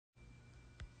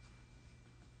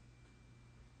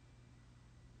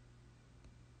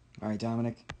All right,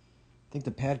 Dominic. I think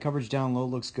the pad coverage down low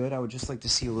looks good. I would just like to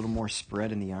see a little more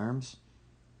spread in the arms.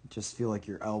 Just feel like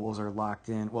your elbows are locked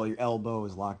in. Well, your elbow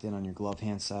is locked in on your glove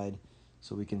hand side,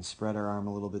 so we can spread our arm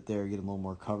a little bit there, get a little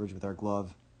more coverage with our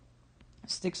glove.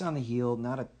 Sticks on the heel.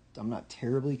 I'm not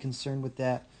terribly concerned with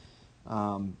that.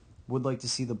 Would like to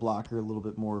see the blocker a little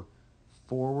bit more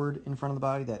forward in front of the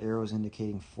body. That arrow is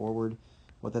indicating forward.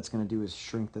 What that's going to do is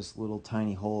shrink this little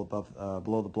tiny hole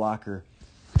below the blocker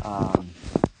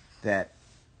that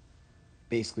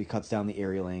basically cuts down the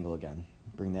aerial angle again.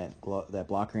 Bring that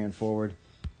blocker hand forward,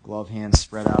 glove hand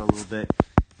spread out a little bit,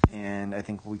 and I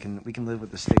think we can live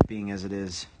with the stick being as it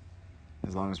is,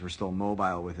 as long as we're still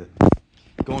mobile with it.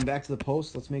 Going back to the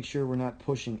post, let's make sure we're not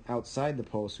pushing outside the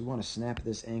post. We want to snap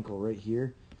this ankle right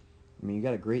here. I mean, you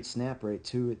got a great snap right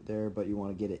to it there, but you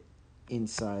want to get it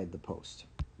inside the post.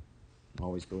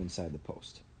 Always go inside the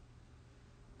post.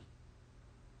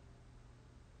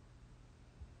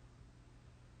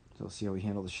 So let's see how we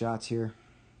handle the shots here.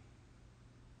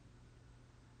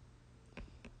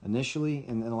 Initially,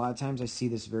 and a lot of times I see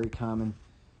this very common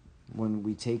when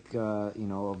we take a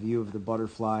view of the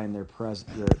butterfly and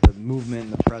the movement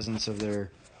and the presence of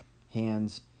their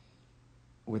hands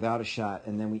without a shot,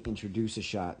 and then we introduce a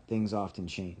shot, things often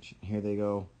change. Here they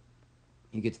go.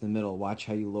 You get to the middle. Watch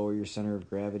how you lower your center of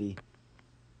gravity.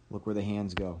 Look where the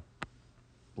hands go.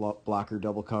 Blocker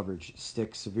double coverage.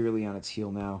 Stick severely on its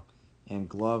heel now. And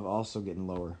glove also getting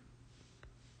lower.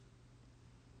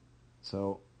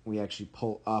 So we actually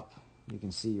pull up. You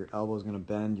can see your elbow is going to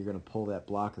bend. You're going to pull that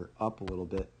blocker up a little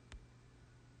bit.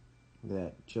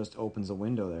 That just opens a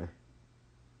window there.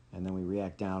 And then we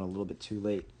react down a little bit too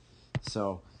late.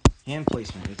 So hand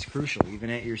placement, it's crucial. Even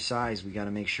at your size, we got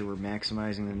to make sure we're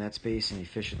maximizing the net space and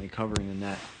efficiently covering the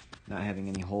net, not having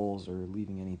any holes or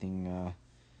leaving anything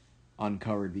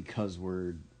uncovered because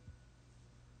we're,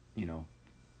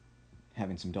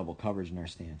 having some double coverage in our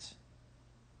stance.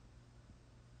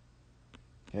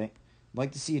 Okay, I'd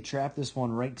like to see you trap this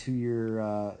one right to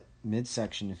your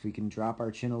midsection. If we can drop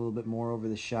our chin a little bit more over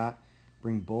the shot,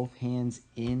 bring both hands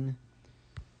in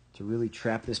to really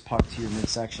trap this puck to your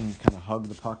midsection, kind of hug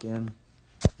the puck in,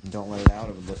 and don't let it out.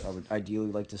 I would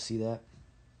ideally like to see that.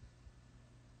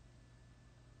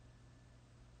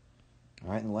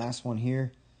 All right, and the last one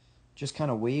here, just kind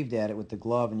of waved at it with the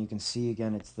glove, and you can see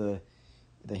again it's the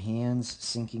hands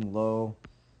sinking low.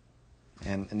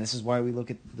 And this is why we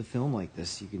look at the film like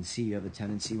this. You can see you have a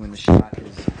tendency when the shot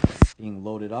is being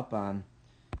loaded up on,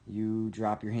 you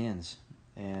drop your hands.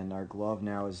 And our glove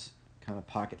now is kind of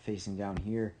pocket facing down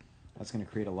here. That's going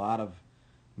to create a lot of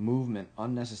movement,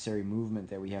 unnecessary movement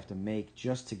that we have to make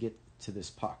just to get to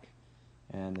this puck.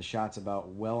 And the shot's about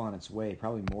well on its way,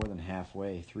 probably more than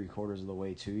halfway, 3/4 of the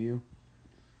way to you,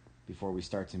 before we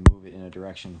start to move it in a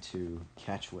direction to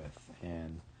catch with.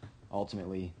 And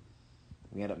ultimately,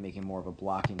 we end up making more of a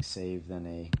blocking save than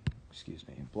a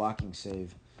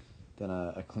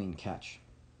clean catch.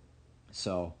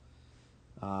 So,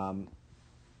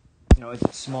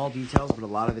 it's small details, but a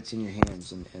lot of it's in your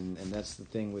hands, and that's the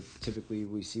thing with typically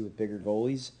we see with bigger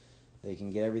goalies. They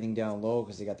can get everything down low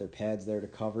because they got their pads there to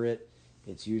cover it.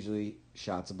 It's usually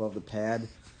shots above the pad.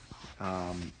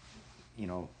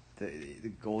 The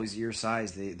goalies your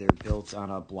size, they're built on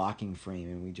a blocking frame,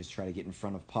 and we just try to get in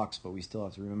front of pucks, but we still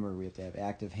have to remember we have to have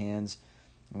active hands,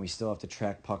 and we still have to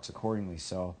track pucks accordingly.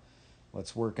 So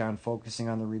let's work on focusing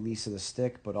on the release of the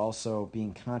stick, but also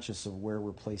being conscious of where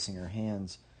we're placing our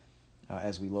hands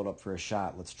as we load up for a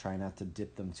shot. Let's try not to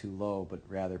dip them too low, but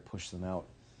rather push them out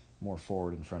more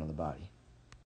forward in front of the body.